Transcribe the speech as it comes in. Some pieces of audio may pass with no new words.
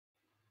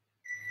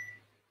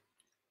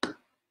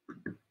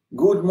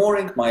Good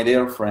morning, my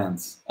dear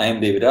friends. I am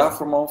David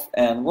Afremov,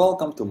 and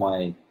welcome to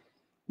my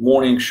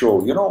morning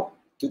show.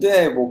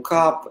 Today I woke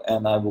up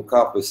and I woke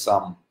up with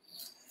some,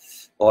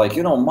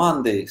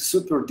 Monday,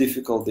 super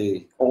difficult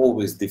day,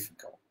 always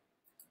difficult.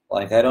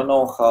 I don't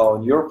know how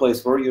in your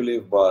place where you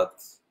live, but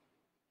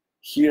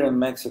here in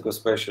Mexico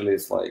especially,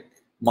 it's like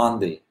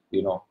Monday,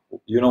 You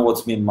know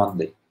what's mean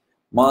Monday.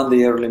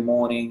 Monday early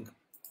morning,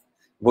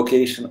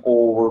 vacation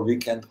over,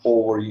 weekend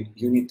over,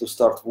 you need to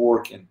start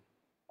working.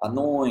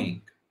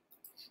 Annoying.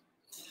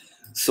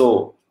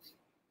 So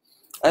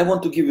I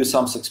want to give you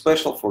something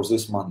special for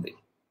this Monday.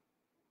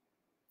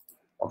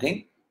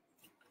 Okay?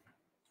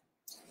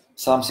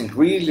 Something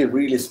really,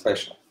 really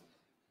special.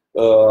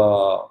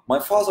 My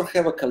father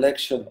have a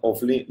collection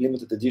of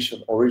limited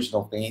edition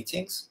original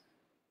paintings,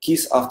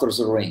 Kiss After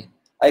the Rain.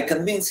 I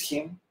convinced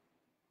him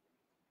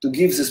to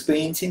give these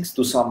paintings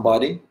to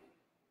somebody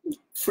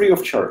free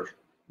of charge,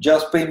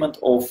 just payment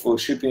of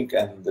shipping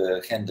and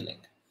handling.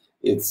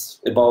 It's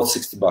about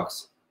 60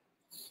 bucks.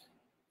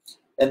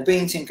 And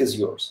painting is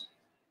yours.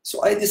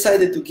 So I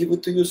decided to give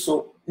it to you,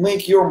 so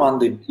make your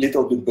Monday a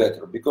little bit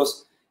better.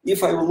 Because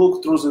if I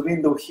look through the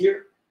window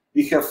here,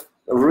 we have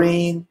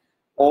rain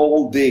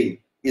all day.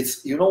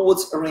 You know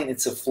what's rain?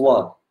 It's a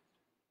flood.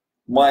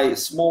 My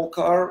small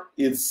car,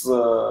 it's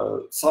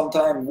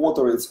sometime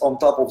water is on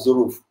top of the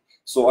roof.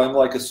 So I'm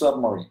like a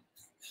submarine.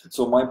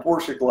 So my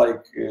Porsche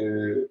like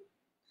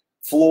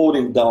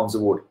floating down the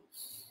water.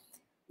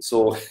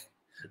 So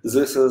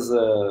this is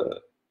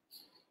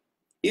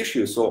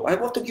issue. So I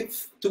want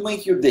to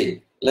make your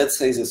day, let's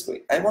say this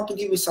way. I want to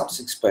give you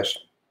something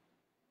special.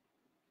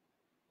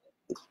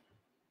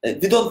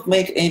 We don't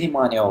make any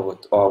money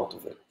out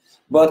of it,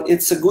 but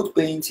it's a good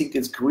painting.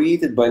 It's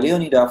created by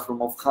Leonid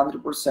Afremov,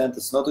 100%.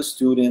 It's not a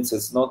student,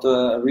 it's not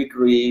a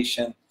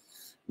recreation,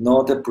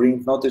 not a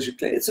print, not a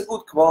replay. It's a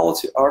good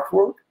quality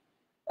artwork,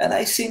 and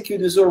I think you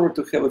deserve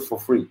to have it for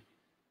free.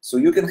 So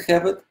you can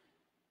have it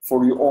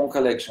for your own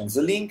collection.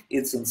 The link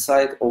is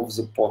inside of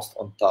the post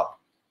on top.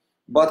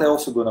 But I'm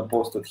also going to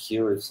post it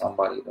here if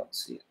somebody don't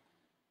see it.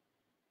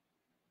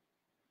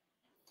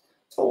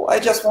 So I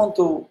just want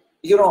to,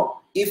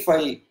 if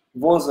I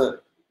was a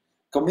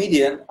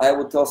comedian, I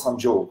would tell some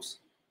jokes.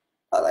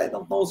 But I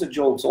don't know the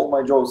jokes. All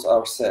my jokes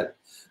are sad.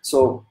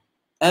 So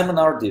I'm an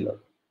art dealer.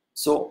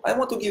 So I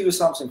want to give you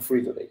something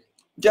free today.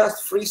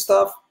 Just free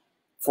stuff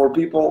for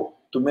people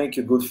to make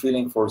a good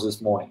feeling for this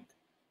morning.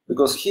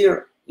 Because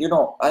here,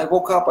 I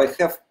woke up, I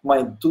have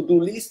my to-do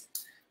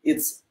list.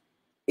 It's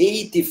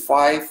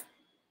 85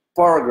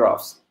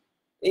 paragraphs,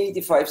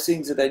 85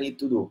 things that I need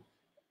to do.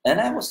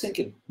 And I was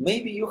thinking,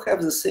 maybe you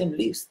have the same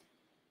list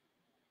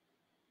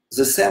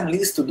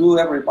to do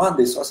every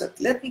Monday. So I said,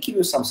 let me give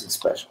you something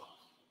special.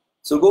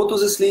 So go to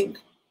this link,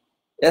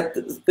 add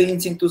the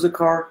painting to the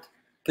cart,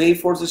 pay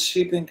for the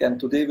shipping, and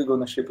today we're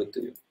going to ship it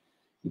to you.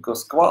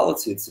 Because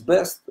quality, it's the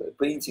best,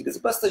 painting is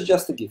the best, it's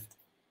just a gift.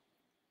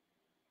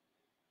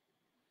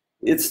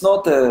 It's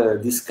not a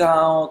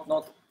discount,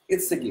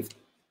 it's a gift.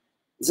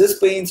 This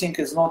painting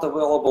is not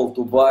available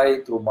to buy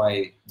through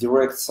my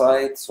direct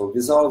site, so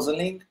without the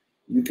link,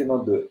 you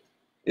cannot do it.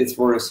 It's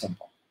very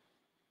simple.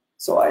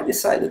 So I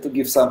decided to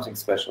give something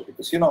special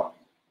because,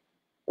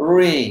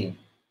 rain,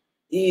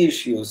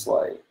 issues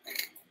like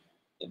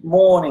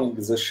morning,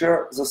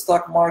 the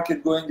stock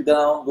market going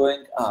down,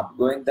 going up,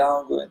 going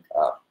down, going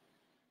up.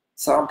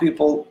 Some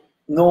people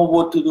know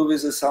what to do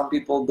with it, some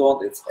people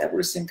don't.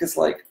 Everything is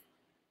like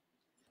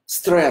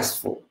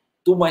stressful,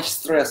 too much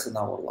stress in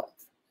our life.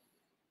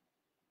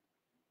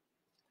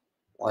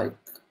 I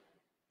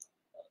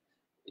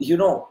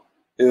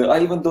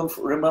even don't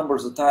remember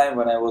the time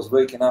when I was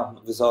waking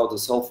up without a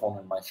cell phone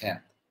in my hand.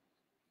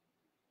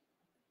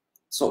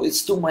 So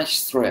it's too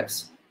much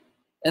stress.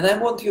 And I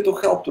want you to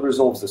help to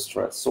resolve the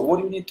stress. So what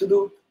do you need to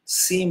do?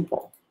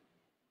 Simple.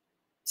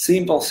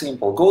 Simple,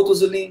 simple. Go to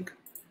the link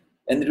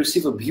and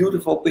receive a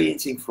beautiful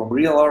painting from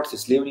real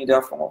artist Leonid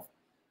Afremov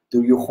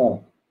to your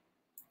home.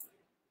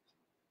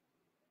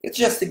 It's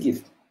just a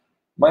gift.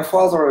 My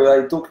father,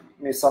 it took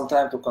me some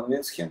time to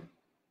convince him.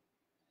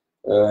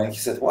 And he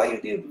said, why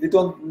we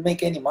don't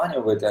make any money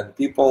of it, and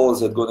people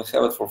that are going to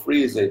have it for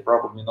free, they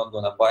probably not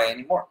going to buy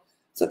anymore.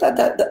 So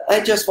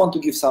I just want to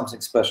give something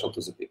special to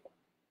the people.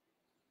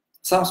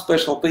 Some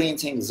special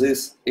painting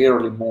this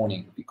early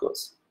morning,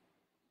 because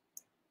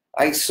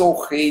I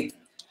so hate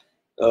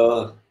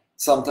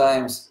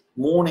sometimes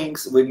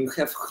mornings when you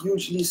have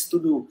huge lists to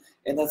do,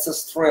 and it's a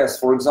stress.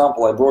 For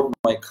example, I brought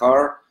my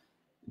car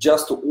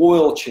just to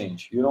oil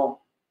change,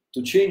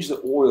 to change the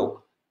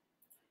oil.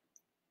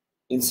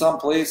 In some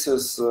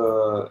places,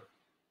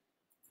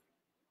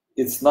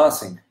 it's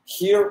nothing.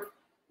 Here,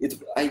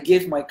 I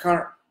gave my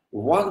car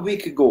 1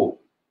 week ago,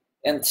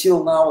 and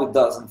till now it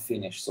doesn't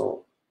finish.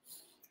 So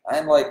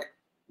I'm like,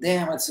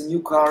 damn, it's a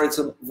new car, it's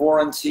a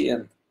warranty,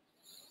 and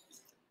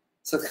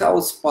said, how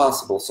it's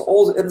possible?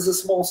 So and the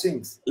small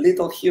things,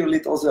 little here,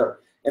 little there.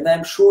 And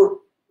I'm sure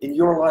in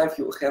your life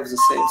you have the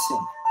same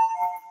thing.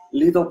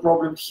 Little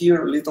problem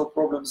here, little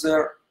problem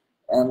there,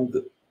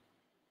 and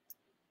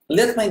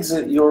let's make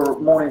your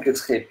morning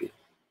happy.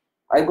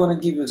 I'm gonna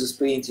give you this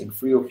painting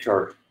free of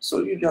charge.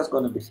 So you're just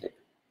gonna be happy,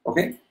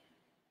 okay?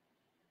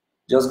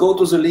 Just go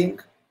to the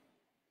link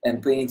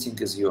and painting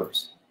is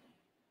yours.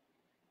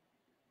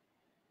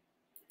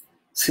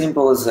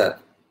 Simple as that.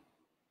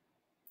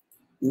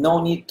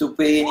 No need to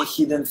pay any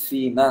hidden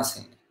fee,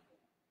 nothing.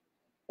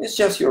 It's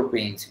just your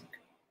painting.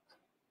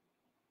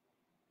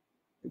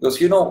 Because,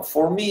 you know,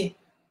 for me,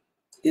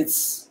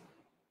 it's,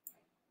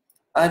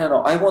 I don't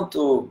know, I want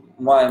to,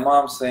 my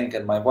mom saying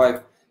and my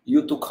wife,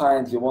 you too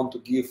kind, you want to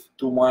give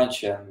too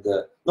much, and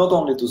not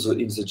only to the,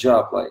 in the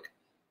job, like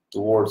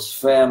towards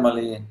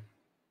family,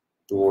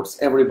 towards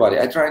everybody.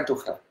 I try to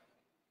help.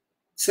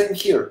 Same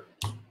here.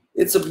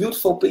 It's a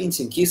beautiful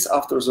painting, Kiss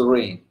After the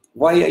Rain.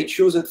 Why I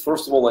choose it?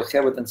 First of all, I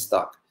have it in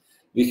stock.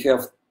 We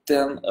have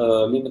 10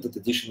 limited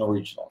edition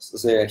originals.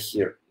 They are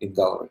here in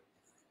gallery.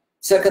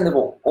 Second of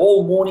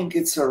all morning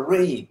it's a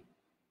rain.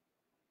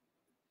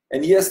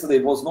 And yesterday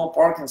was no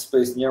parking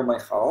space near my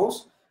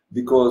house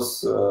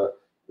because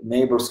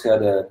neighbors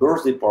had a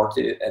birthday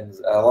party and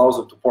allows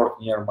them to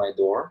park near my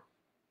door.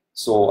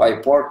 So I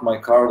parked my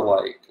car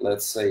like,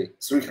 let's say,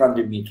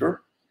 300 meters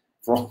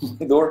from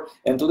my door.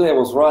 And today I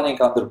was running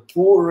under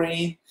poor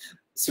rain,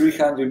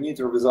 300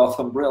 meters without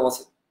umbrella. I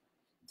said,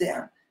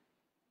 damn,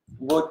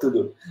 what to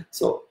do?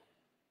 So,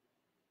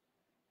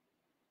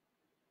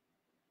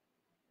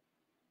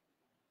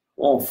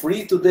 oh,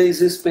 free today is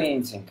this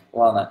painting,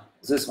 Lana,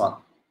 this one.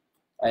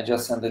 I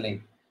just sent the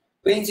link.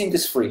 Painting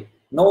is free.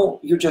 No,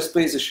 you just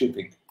pay the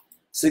shipping.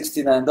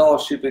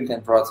 $69 shipping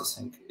and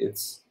processing.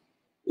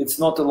 It's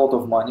not a lot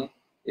of money.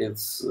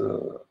 It's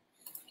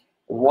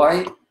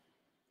why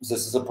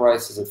this is the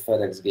prices that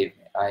FedEx gave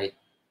me.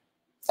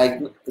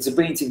 The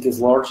painting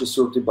is large, it's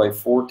 30 by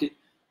 40.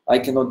 I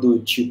cannot do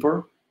it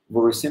cheaper.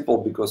 Very simple,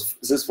 because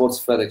this is what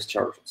FedEx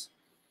charges.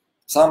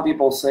 Some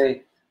people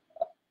say,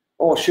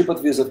 oh, ship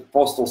it with a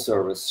postal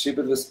service. Ship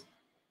it with.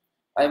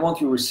 I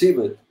want you to receive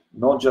it,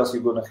 not just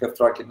you're gonna have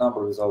tracking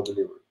number without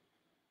delivery.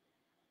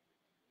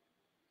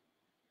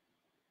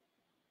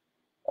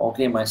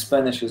 Okay, my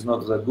Spanish is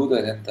not that good.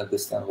 I didn't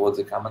understand what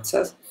the comment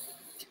says.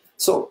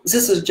 So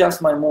this is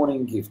just my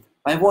morning gift.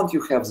 I want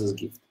you to have this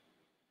gift.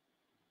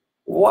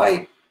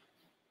 Why?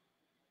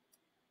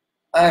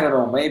 I don't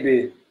know,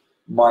 maybe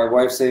my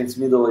wife says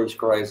middle-age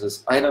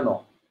crisis. I don't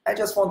know. I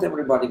just want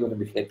everybody going to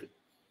be happy.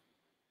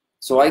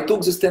 So I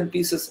took these 10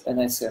 pieces and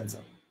I sent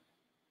them.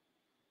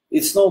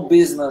 It's no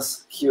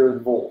business here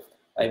involved.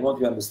 I want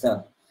you to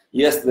understand.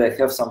 Yesterday I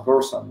have some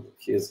person,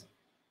 he's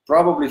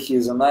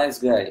a nice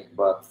guy,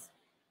 but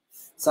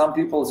some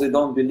people, they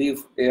don't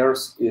believe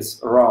Earth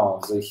is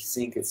round. They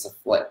think it's a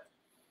flat.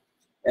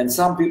 And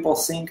some people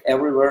think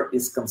everywhere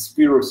is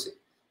conspiracy.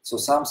 So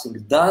something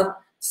done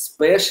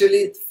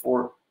specially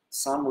for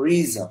some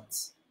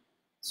reasons.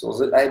 So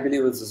that I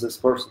believe it's this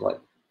person. Like,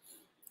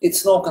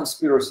 it's no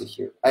conspiracy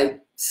here. I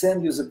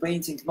send you the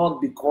painting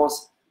not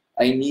because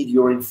I need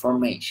your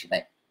information.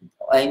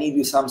 I need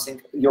you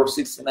something, your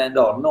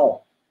 $69.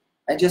 No,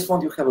 I just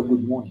want you to have a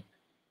good morning.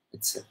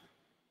 That's it.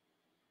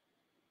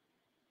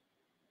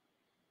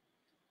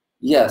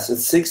 Yes,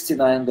 it's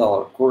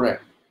 $69,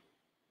 correct.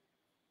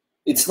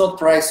 It's not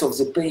price of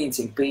the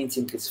painting.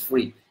 Painting is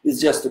free. It's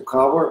just to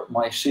cover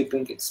my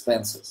shipping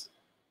expenses.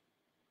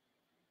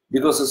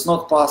 Because it's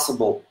not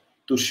possible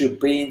to ship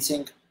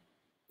painting,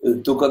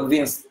 to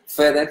convince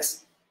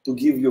FedEx to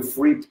give you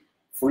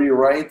free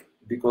ride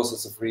because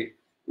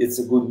it's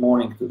a good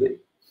morning today.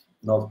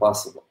 Not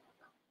possible.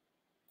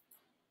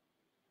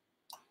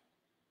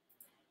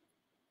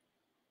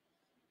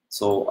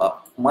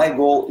 So my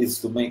goal is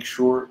to make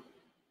sure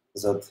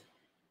that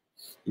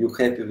you're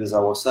happy with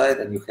our site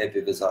and you're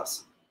happy with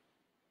us.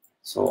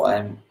 So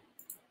I'm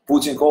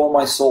putting all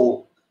my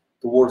soul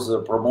towards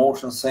the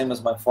promotion, same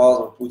as my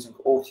father putting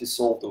all his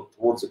soul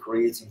towards the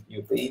creating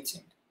new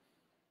painting.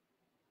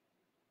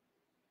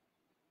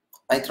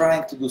 I'm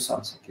trying to do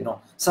something, you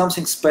know,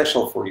 something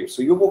special for you.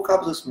 So you woke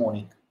up this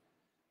morning,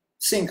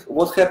 think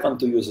what happened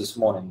to you this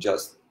morning,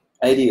 just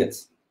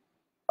ideas.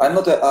 I'm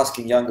not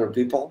asking younger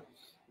people,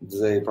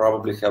 they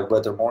probably have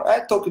better more.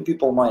 I talk to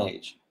people my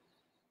age.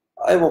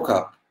 I woke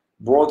up,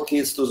 brought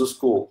kids to the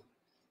school,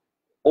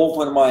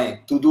 opened my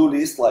to-do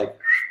list, like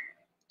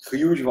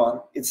huge one.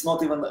 It's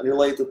not even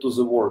related to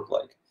the work.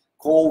 Like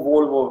call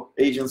Volvo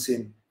agency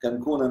in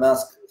Cancun and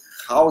ask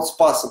how it's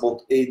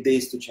possible 8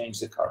 days to change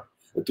the car,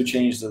 to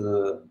change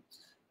the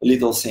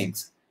little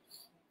things,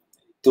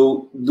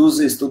 to do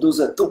this, to do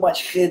that. Too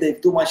much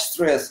headache, too much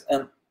stress,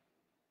 and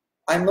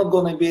I'm not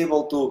going to be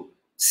able to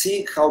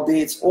see how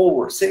day it's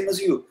over. Same as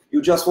you.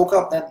 You just woke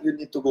up and you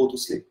need to go to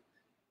sleep.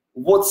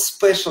 What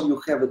special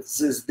you have at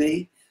this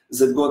day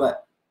that's gonna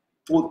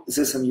put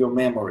this in your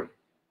memory?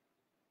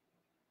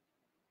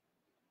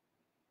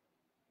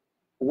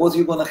 What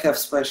you gonna have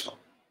special?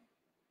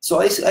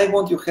 So I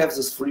want you to have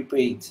this free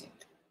painting.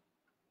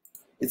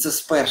 It's a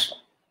special.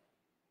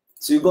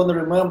 So you're gonna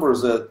remember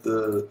that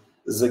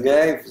the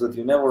guy that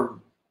you never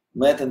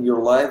met in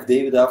your life,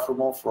 David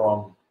Afremov,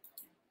 from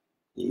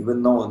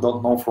even though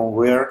don't know from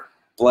where,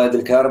 Playa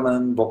del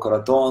Carmen, Boca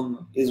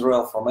Raton,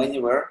 Israel, from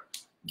anywhere,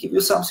 give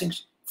you something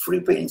free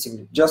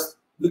painting just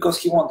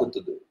because he wanted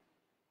to do it.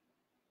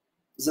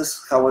 This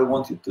is how I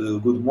want you to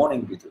good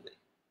morning be today.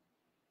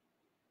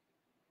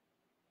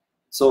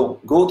 So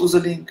go to the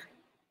link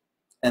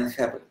and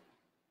have it.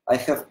 I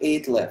have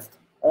 8 left,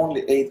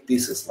 only 8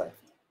 pieces left.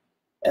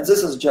 And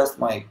this is just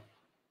my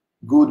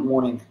good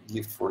morning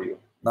gift for you.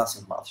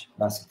 Nothing much,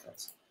 nothing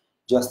else.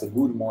 Just a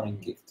good morning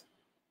gift.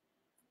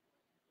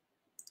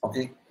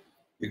 Okay?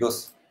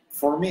 Because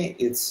for me,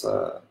 it's,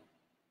 I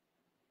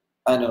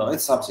don't know,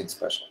 it's something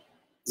special.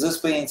 This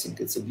painting,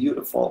 it's a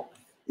beautiful,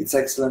 it's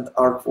excellent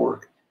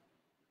artwork.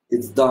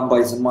 It's done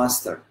by the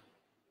master.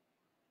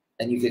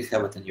 And you can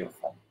have it in your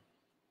home.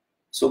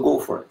 So go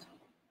for it.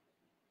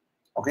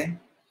 Okay?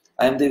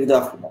 I'm David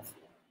Afremov,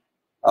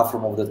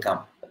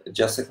 Afremov.com.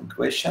 Just second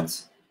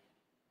questions.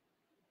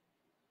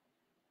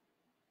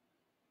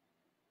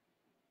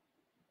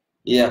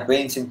 Yeah,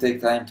 painting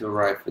take time to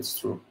arrive. It's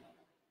true.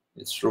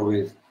 It's true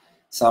with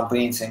some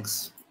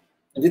paintings.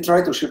 And we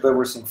try to ship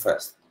everything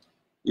fast.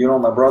 You know,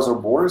 my brother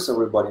Boris,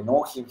 everybody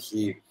know him.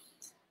 He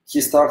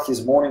starts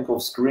his morning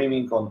of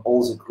screaming on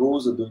all the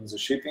crews doing the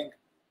shipping.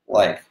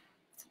 Like,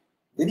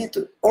 we need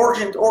to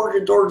urgent.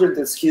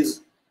 It's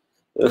his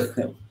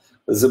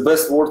the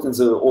best word in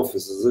the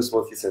office. This is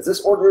what he said.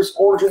 This order is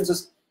urgent.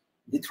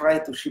 We try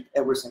to ship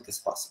everything as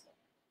possible,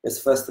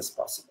 as fast as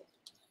possible,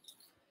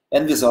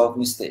 and without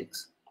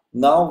mistakes.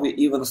 Now we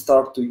even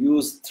start to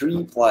use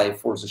 3-ply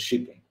for the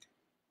shipping.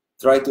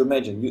 Try to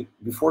imagine,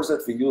 before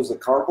that we use a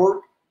cardboard,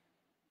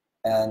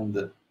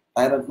 and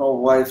I don't know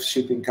why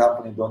shipping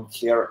company don't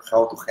care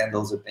how to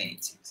handle the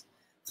paintings,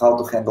 how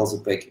to handle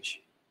the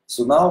package.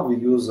 So now we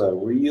use a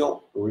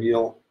real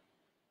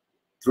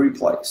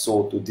 3-ply.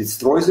 So to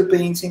destroy the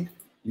painting,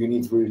 you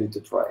need really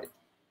to try it.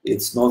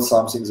 It's not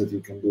something that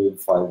you can do in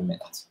 5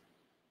 minutes.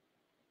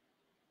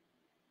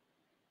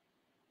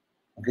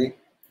 Okay?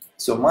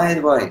 So my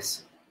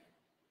advice,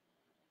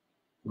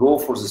 go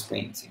for this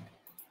painting.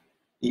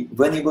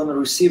 When you're gonna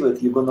receive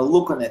it, you're gonna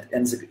look on it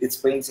and it's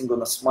painting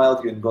gonna smile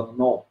at you and gonna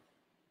know.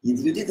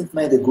 You didn't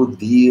make a good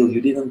deal,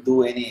 you didn't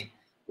do any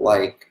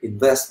like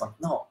investment,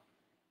 no.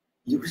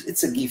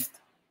 It's a gift.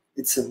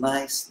 It's a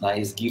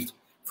nice gift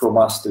from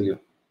us to you.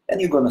 And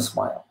you're gonna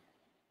smile.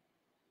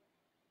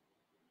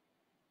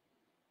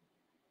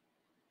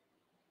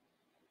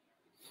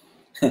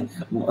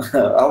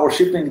 Our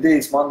shipping day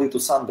is Monday to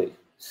Sunday.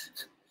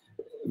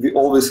 We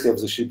always have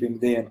the shipping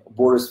day, and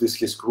Boris with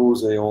his crew,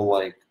 they all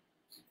like,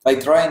 I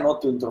try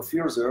not to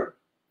interfere there.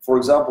 For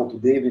example,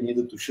 today we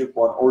needed to ship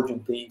one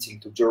urgent painting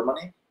to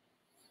Germany.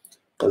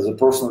 As a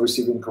person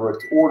receiving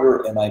correct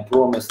order, and I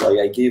promised, like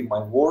I gave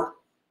my word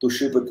to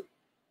ship it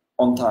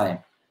on time.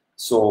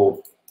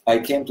 So I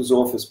came to the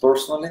office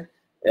personally,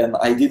 and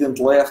I didn't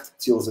left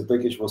till the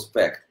package was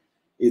packed.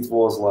 It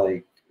was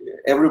like,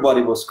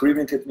 everybody was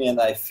screaming at me, and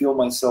I feel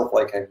myself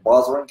like I'm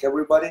bothering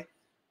everybody.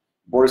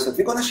 Boris said,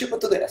 we're gonna ship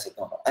it today. I said,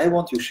 no, I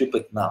want you to ship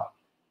it now.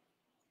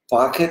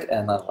 Pack it,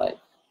 and I'm like,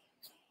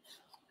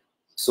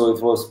 so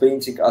it was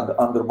painting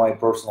under my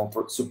personal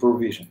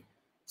supervision.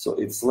 So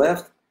it's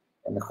left,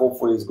 and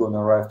hopefully it's gonna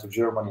arrive to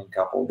Germany in a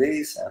couple of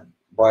days, and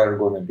buyer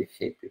gonna be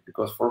happy.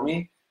 Because for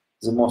me,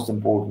 the most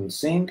important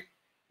thing,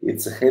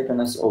 it's the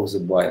happiness of the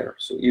buyer.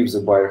 So if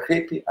the buyer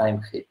happy,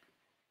 I'm happy.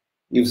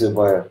 If the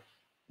buyer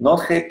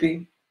not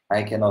happy,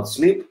 I cannot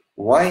sleep.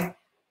 Why?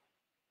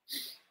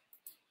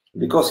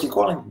 Because he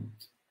calling me.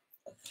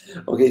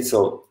 Okay,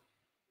 so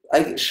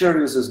I share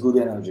you this good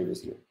energy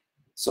with you.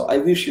 So I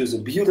wish you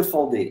a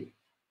beautiful day.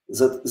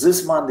 That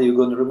this Monday you're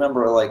going to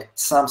remember like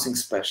something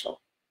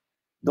special.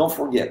 Don't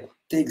forget,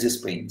 take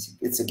this painting.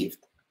 It's a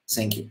gift.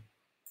 Thank you.